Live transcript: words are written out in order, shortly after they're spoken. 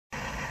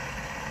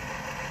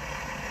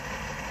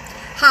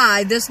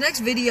Hi, this next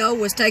video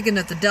was taken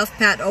at the Duff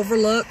Patt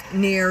Overlook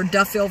near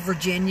Duffield,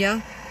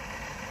 Virginia.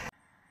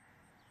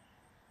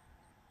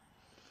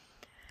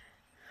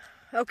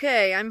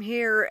 Okay, I'm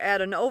here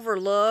at an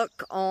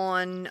overlook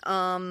on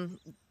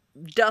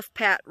Duff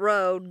Patt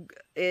Road.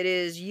 It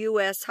is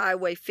US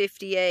Highway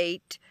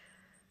 58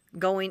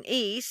 going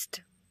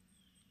east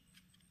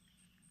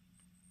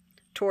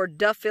toward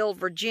Duffield,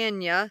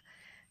 Virginia,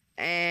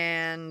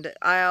 and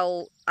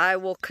I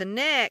will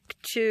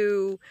connect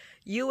to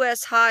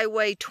US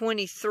Highway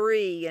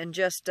 23 in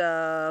just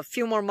a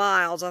few more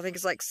miles. I think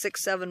it's like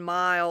 6-7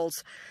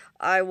 miles.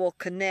 I will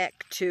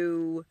connect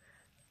to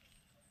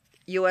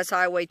US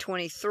Highway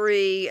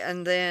 23,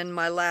 and then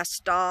my last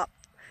stop,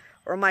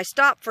 or my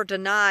stop for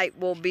tonight,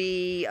 will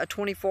be a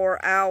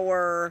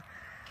 24-hour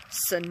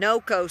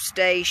Sunoco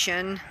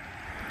station,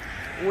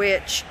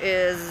 which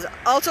is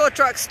also a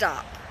truck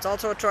stop. It's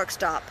also a truck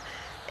stop,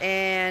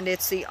 and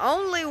it's the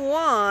only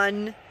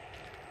one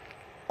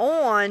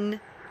on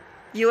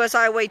US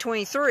Highway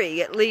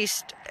 23, at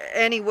least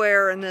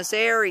anywhere in this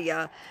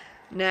area.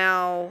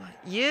 Now,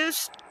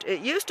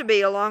 it used to be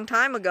a long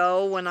time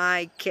ago when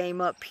I came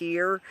up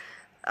here.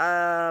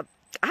 I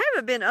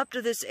haven't been up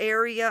to this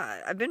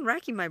area. I've been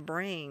racking my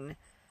brain,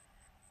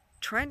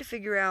 trying to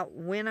figure out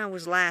when I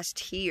was last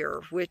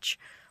here, which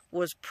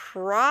was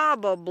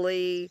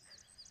probably,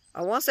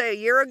 I want to say a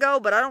year ago,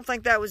 but I don't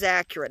think that was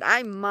accurate.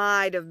 I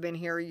might have been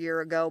here a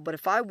year ago, but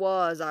if I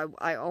was,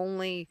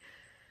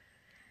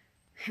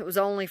 it was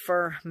only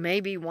for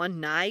maybe one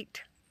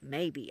night.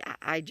 Maybe.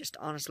 I just,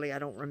 honestly, I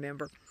don't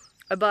remember.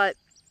 But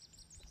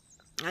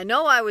I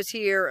know I was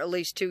here at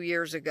least 2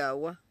 years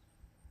ago.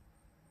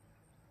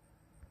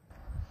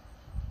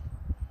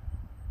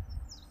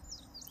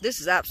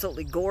 This is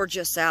absolutely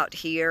gorgeous out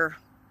here.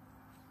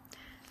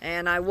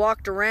 And I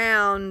walked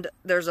around.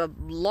 There's a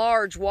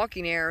large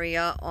walking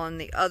area on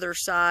the other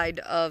side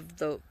of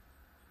the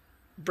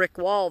brick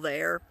wall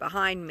there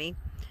behind me.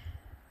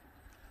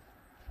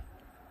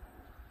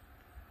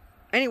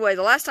 Anyway,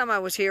 the last time I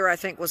was here, I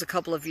think, was a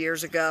couple of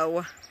years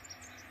ago.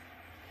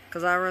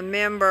 Because I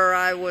remember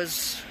I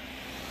was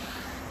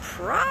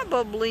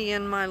probably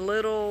in my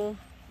little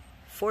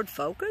Ford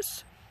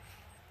Focus.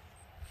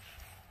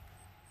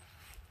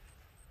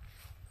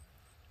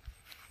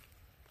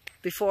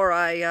 Before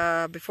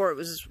it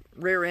was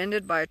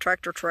rear-ended by a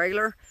tractor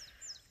trailer.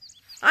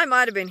 I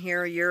might have been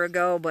here a year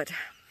ago, but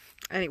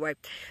anyway.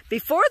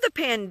 Before the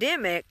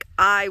pandemic,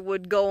 I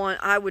would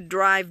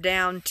drive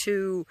down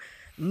to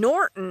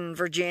Norton,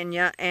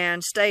 Virginia,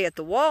 and stay at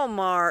the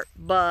Walmart,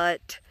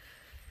 but,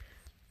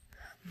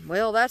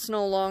 well, that's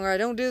no longer, I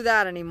don't do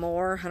that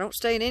anymore. I don't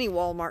stay in any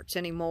Walmarts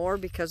anymore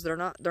because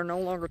they're no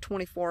longer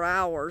 24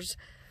 hours.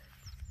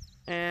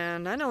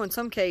 And I know in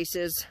some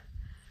cases,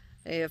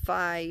 if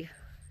I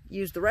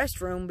use the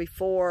restroom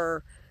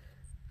before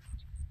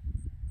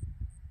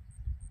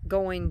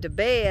going to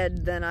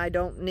bed, then I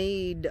don't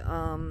need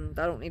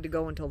to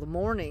go until the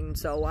morning.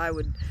 So I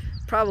would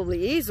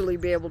probably easily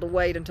be able to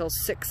wait until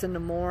 6 in the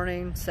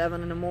morning,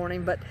 7 in the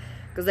morning, but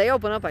because they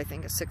open up, I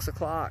think, at 6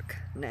 o'clock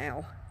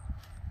now.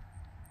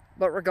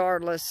 But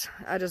regardless,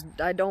 I just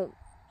don't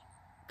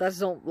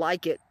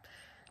like it.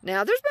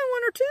 Now, there's been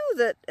one or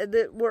two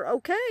that were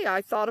okay.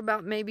 I thought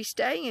about maybe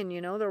staying, you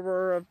know. There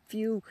were a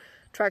few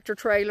tractor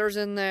trailers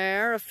in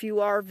there, a few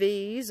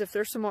RVs, if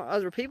there's some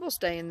other people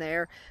staying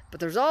there. But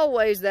there's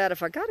always that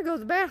if I gotta go to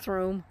the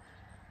bathroom,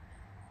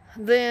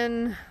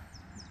 then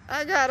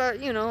I gotta,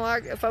 you know,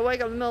 if I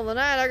wake up in the middle of the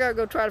night, I gotta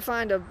go try to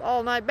find an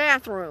all-night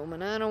bathroom,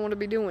 and I don't want to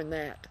be doing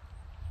that.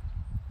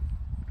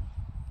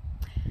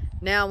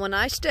 Now, when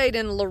I stayed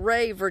in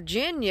Luray,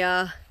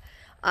 Virginia,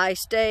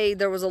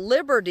 there was a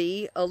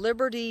Liberty, I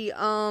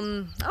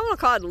want to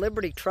call it a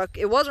Liberty truck.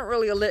 It wasn't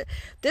really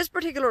this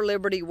particular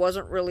Liberty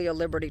wasn't really a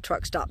Liberty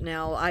truck stop.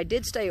 Now, I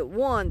did stay at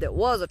one that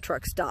was a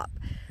truck stop.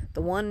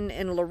 The one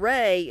in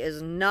Luray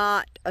is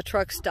not a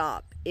truck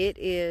stop. It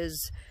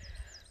is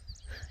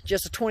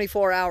just a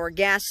 24-hour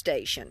gas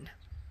station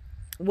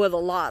with a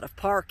lot of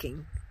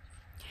parking.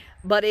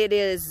 But it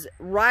is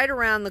right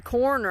around the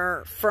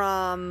corner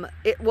from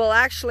it. Well,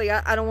 actually,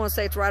 I don't want to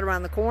say it's right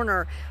around the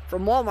corner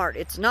from Walmart.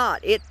 It's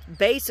not. It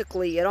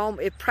basically,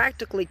 it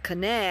practically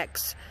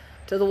connects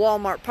to the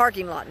Walmart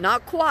parking lot.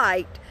 Not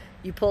quite.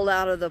 You pull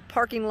out of the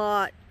parking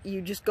lot,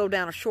 you just go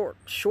down a short,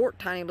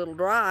 tiny little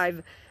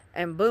drive,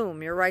 and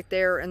boom, you're right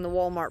there in the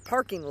Walmart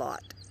parking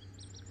lot.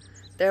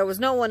 There was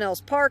no one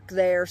else parked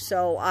there,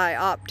 so I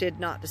opted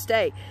not to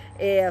stay.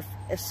 If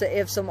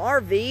some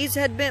RVs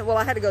had been, well,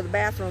 I had to go to the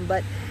bathroom,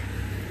 but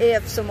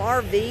if some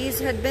RVs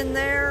had been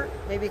there,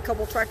 maybe a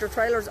couple tractor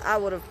trailers, I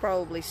would have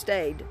probably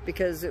stayed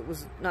because it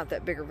was not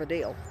that big of a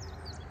deal.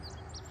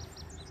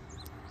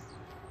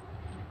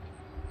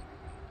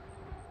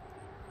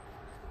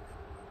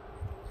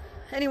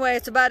 Anyway,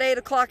 it's about 8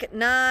 o'clock at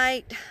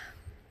night.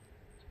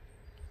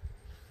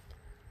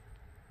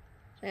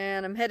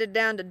 And I'm headed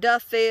down to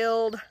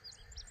Duffield.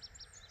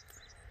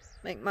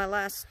 Make my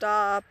last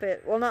stop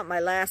at, well, not my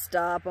last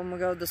stop. I'm going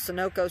to go to the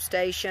Sunoco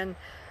station.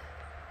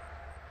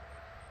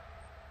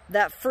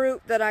 That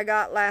fruit that I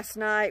got last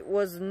night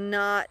was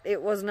not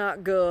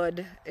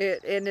good.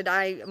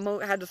 I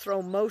had to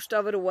throw most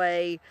of it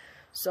away.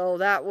 So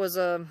that was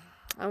a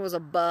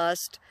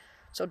bust.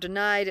 So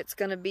tonight it's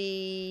going to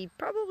be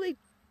probably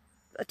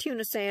a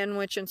tuna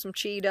sandwich and some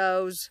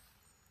Cheetos.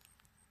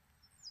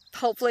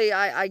 Hopefully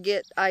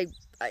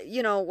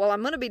you know, well,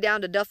 I'm going to be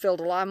down to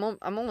Duffield a lot.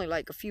 I'm only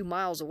like a few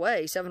miles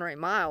away, 7 or 8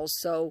 miles.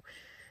 So,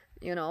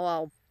 you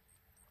know,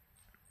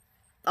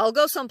 I'll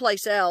go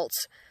someplace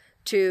else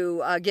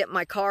to get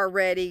my car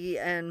ready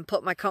and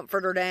put my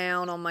comforter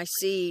down on my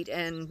seat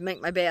and make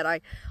my bed.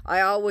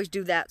 I always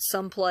do that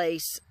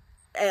someplace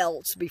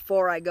else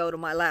before I go to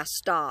my last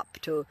stop,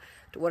 to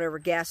whatever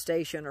gas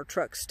station or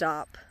truck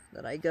stop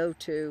that I go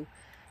to.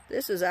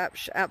 This is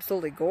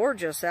absolutely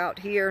gorgeous out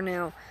here.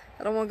 Now,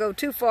 I don't want to go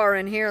too far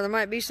in here. There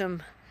might be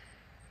some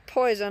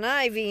poison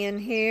ivy in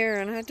here,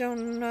 and I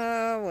don't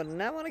know. Would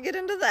not want to get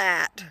into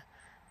that.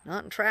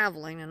 Not in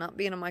traveling and not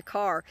being in my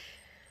car.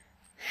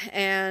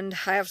 And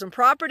I have some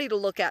property to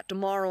look at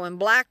tomorrow in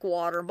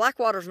Blackwater.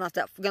 Blackwater's not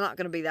going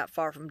to be that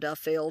far from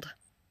Duffield.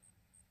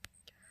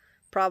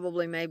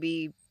 Probably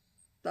maybe,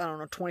 I don't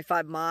know,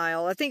 25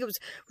 miles. I think it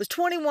was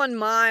 21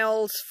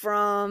 miles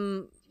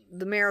from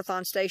the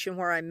Marathon station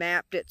where I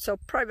mapped it. So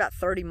probably about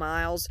 30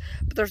 miles.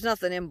 But there's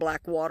nothing in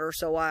Blackwater,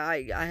 so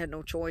I had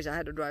no choice. I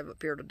had to drive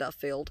up here to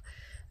Duffield.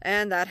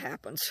 And that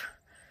happens.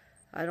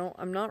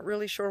 I'm not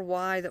really sure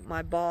why that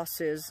my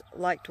bosses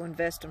like to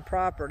invest in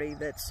property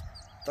that's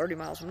 30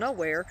 miles from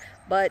nowhere,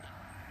 but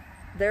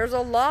there's a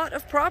lot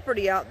of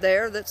property out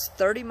there that's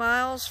 30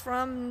 miles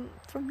from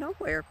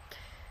nowhere.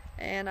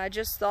 And I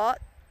just thought,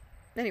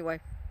 anyway,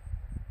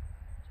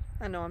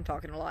 I know I'm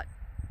talking a lot.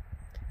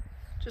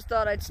 Just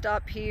thought I'd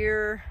stop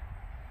here.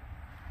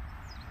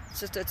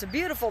 It's a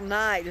beautiful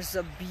night. It's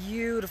a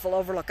beautiful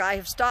overlook. I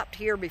have stopped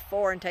here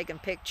before and taken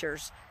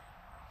pictures,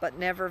 but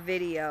never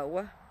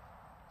video.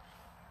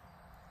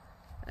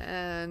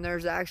 And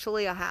there's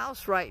actually a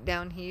house right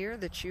down here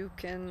that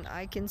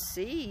I can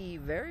see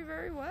very,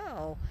 very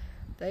well.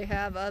 They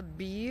have a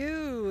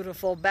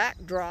beautiful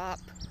backdrop.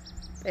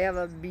 They have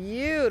a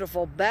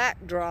beautiful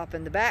backdrop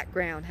in the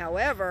background.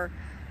 However,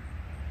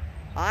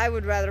 I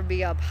would rather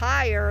be up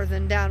higher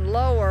than down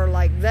lower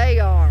like they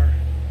are.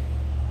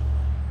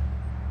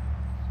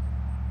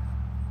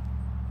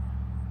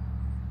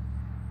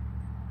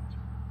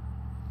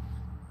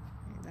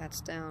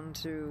 That's down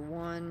to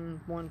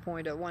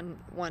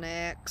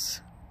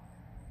 1.1x.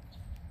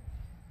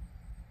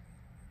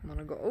 I'm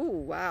gonna go, oh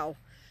wow,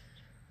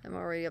 I'm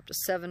already up to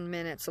 7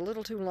 minutes, a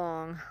little too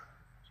long.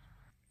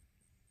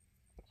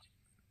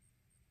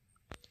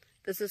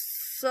 This is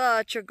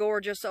such a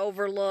gorgeous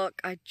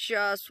overlook. I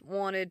just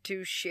wanted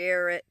to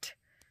share it.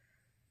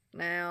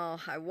 Now,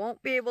 I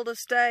won't be able to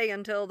stay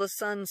until the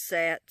sun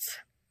sets.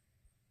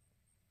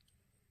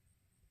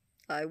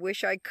 I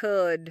wish I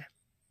could,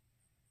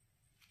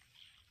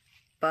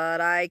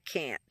 but I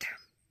can't.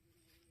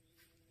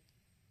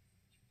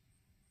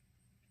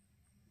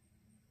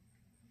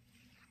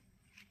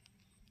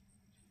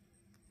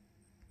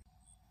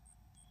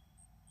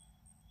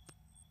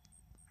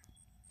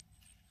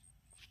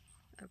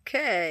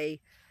 Okay,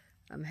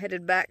 I'm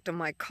headed back to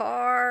my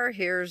car.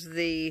 Here's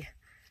the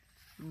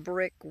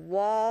brick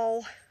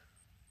wall,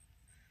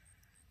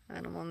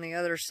 and I'm on the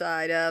other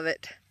side of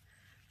it.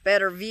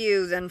 Better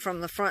view than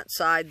from the front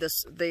side.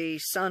 The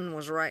sun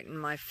was right in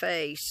my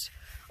face,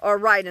 or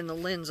right in the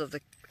lens of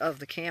the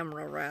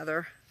camera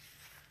rather.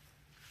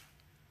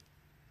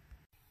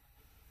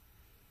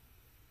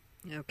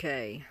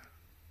 Okay,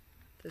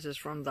 this is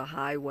from the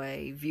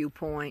highway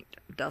viewpoint,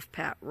 Duff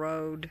Patt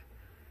Road.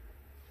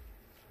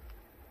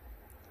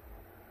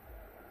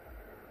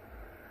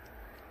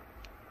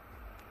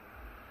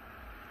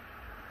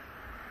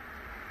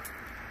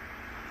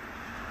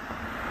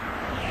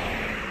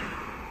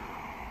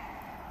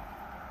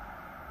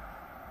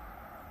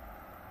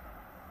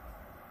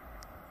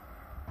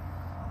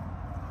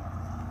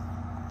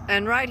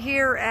 And right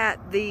here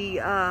at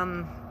the,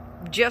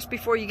 just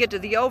before you get to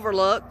the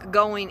Overlook,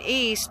 going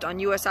east on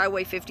US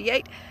Highway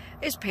 58,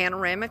 is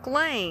Panoramic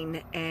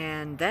Lane.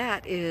 And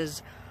that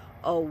is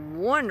a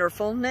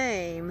wonderful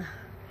name.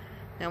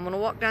 Now I'm going to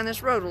walk down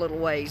this road a little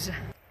ways.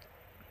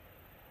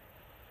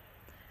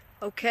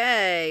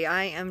 Okay,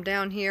 I am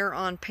down here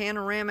on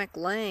Panoramic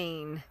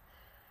Lane.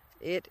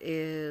 It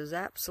is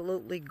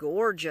absolutely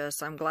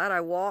gorgeous. I'm glad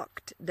I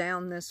walked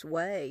down this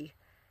way.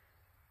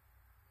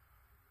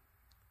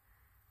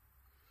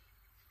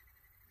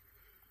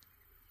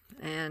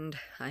 And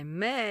I'm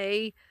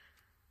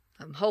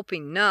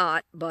hoping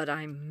not, but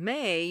I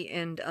may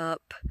end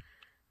up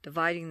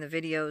dividing the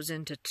videos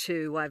into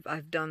two.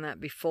 I've done that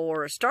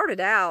before. It started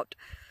out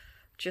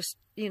just,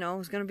 you know, it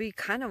was going to be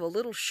kind of a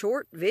little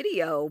short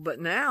video, but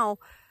now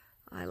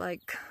I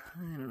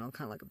don't know,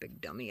 kind of like a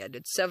big dummy. I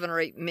did 7 or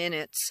 8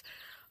 minutes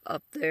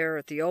up there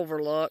at the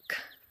Overlook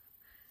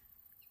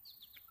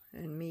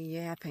and me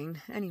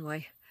yapping.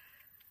 Anyway,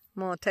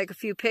 I'm going to take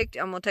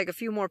a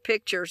few more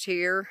pictures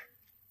here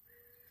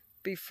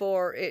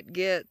before it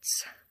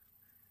gets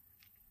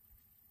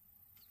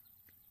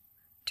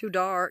too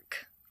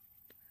dark.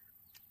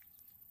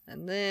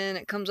 And then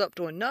it comes up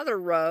to another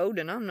road,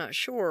 and I'm not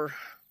sure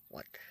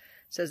what.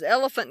 It says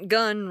Elephant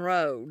Gun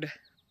Road.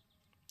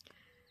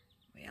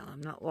 Well,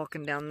 I'm not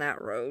walking down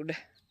that road.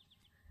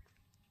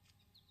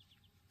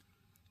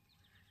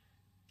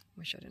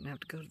 Wish I didn't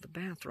have to go to the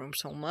bathroom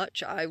so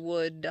much. I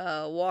would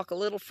walk a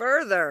little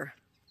further.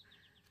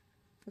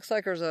 Looks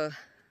like there's a...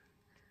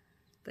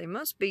 They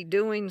must be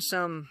doing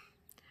some...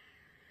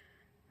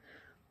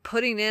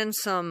 Putting in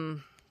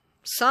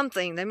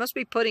something. They must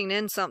be putting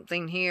in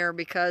something here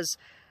because...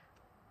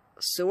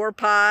 Sewer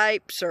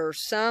pipes or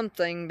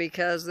something,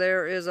 because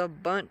there is a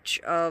bunch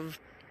of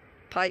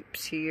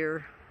pipes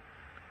here.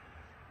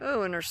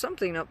 Oh, and there's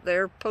something up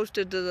there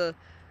posted to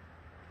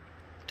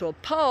a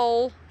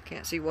pole.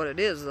 Can't see what it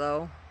is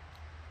though.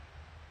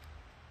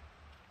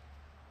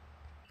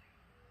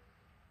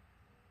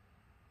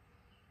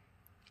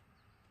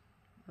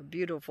 A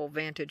beautiful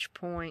vantage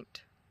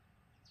point.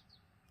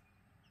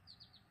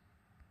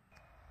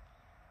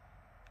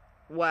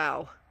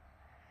 Wow.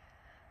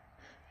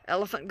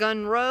 Elephant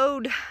Gun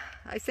Road.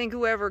 I think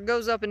whoever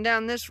goes up and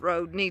down this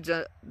road needs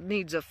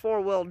a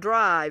four-wheel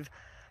drive,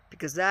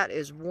 because that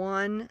is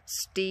one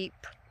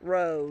steep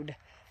road.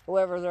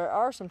 However, there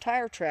are some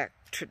tire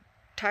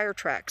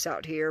tracks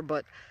out here,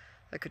 but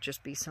that could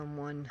just be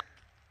someone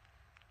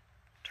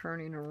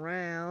turning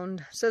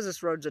around. It says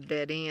this road's a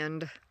dead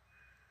end.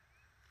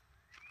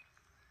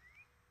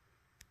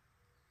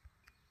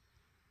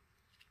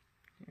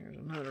 Here's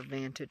another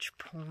vantage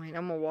point.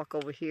 I'm gonna walk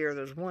over here.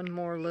 There's one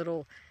more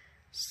little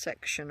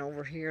section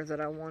over here that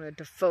I wanted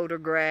to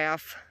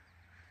photograph.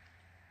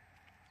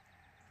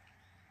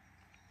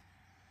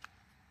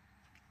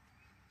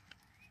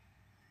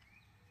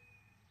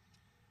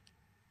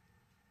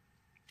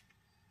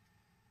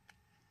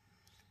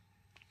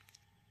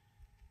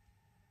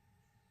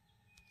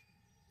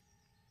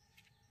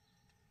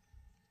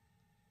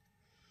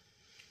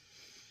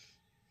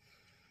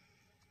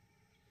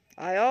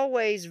 I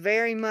always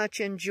very much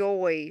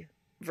enjoy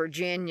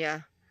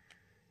Virginia.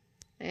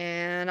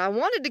 And I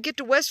wanted to get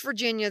to West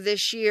Virginia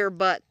this year,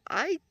 but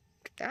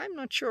I'm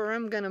not sure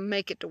I'm going to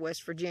make it to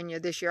West Virginia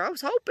this year. I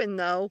was hoping,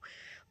 though,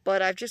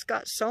 but I've just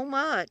got so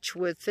much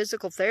with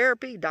physical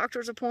therapy,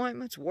 doctor's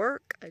appointments,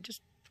 work. I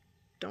just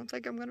don't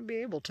think I'm going to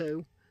be able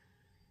to.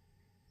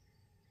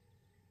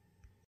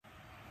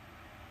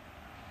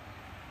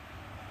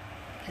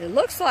 It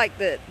looks like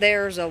that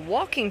there's a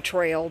walking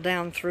trail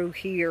down through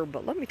here,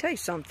 but let me tell you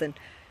something.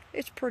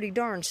 It's pretty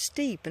darn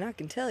steep, and I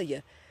can tell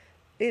you,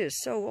 it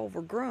is so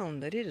overgrown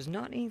that it is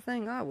not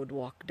anything I would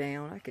walk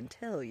down, I can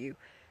tell you.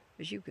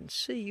 As you can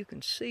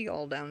see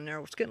all down there.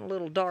 It's getting a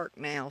little dark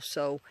now,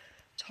 so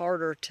it's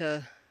harder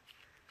to,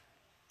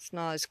 it's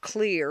not as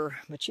clear,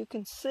 but you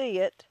can see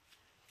it.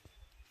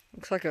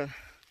 Looks like a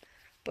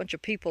bunch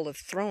of people have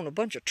thrown a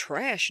bunch of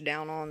trash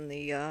down on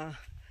the,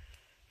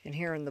 in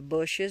here in the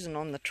bushes and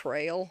on the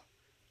trail.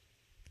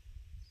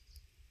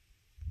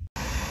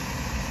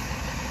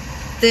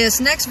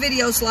 This next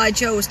video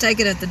slideshow was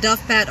taken at the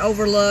Duff Patt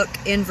Overlook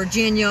in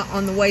Virginia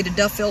on the way to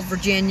Duffield,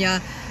 Virginia,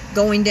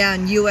 going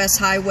down US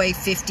Highway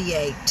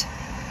 58.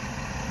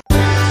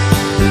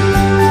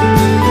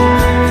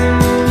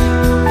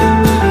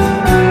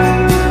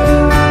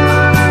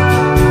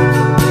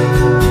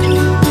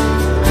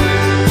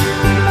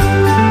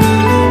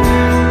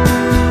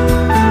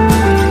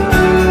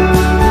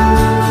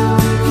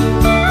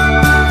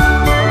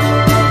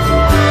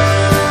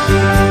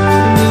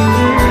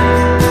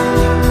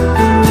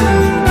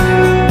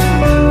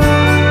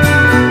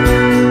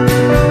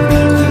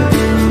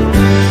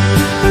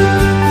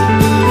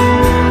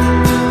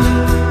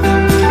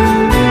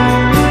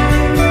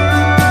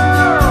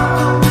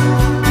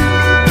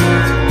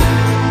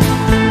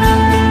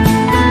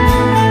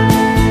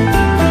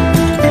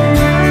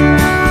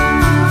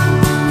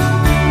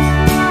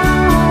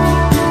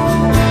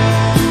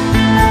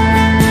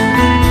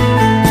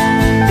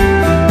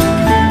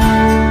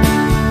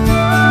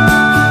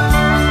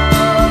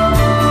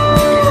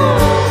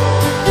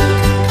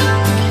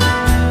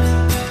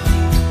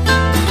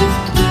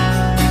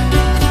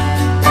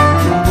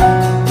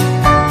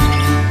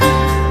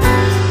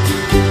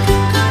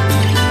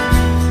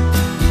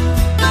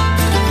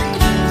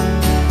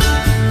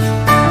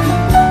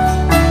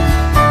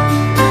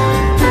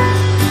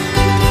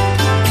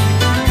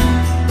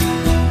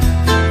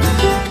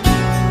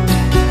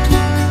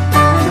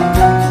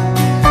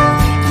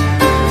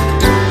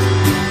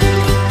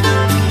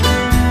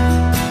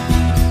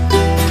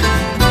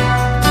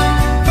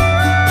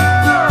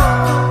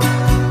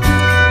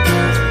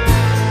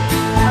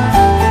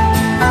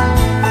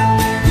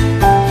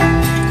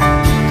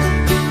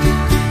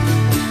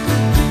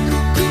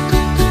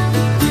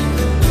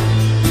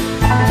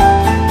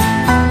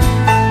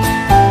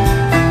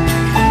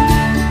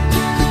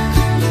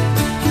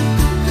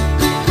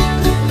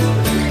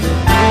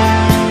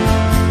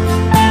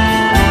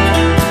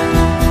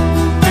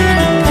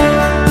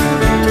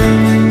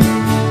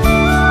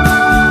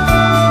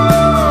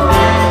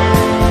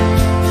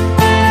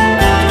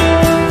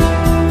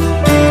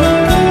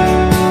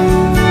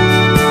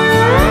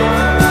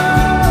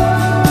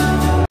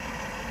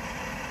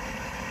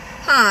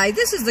 Hi,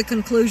 this is the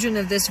conclusion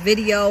of this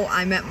video.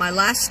 I'm at my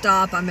last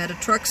stop. I'm at a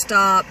truck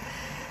stop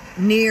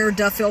near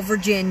Duffield,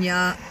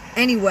 Virginia.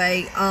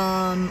 Anyway,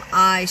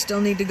 I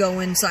still need to go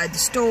inside the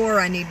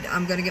store. I'm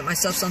going to get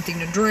myself something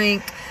to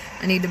drink.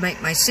 I need to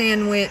make my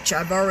sandwich.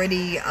 I've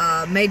already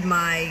made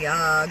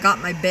my, got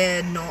my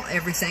bed and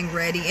everything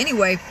ready.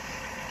 Anyway,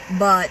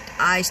 but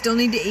I still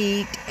need to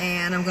eat,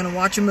 and I'm going to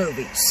watch a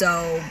movie.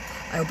 So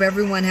I hope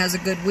everyone has a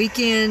good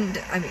weekend.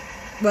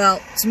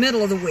 Well, it's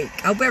middle of the week.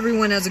 I hope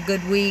everyone has a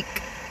good week.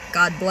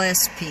 God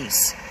bless.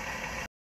 Peace.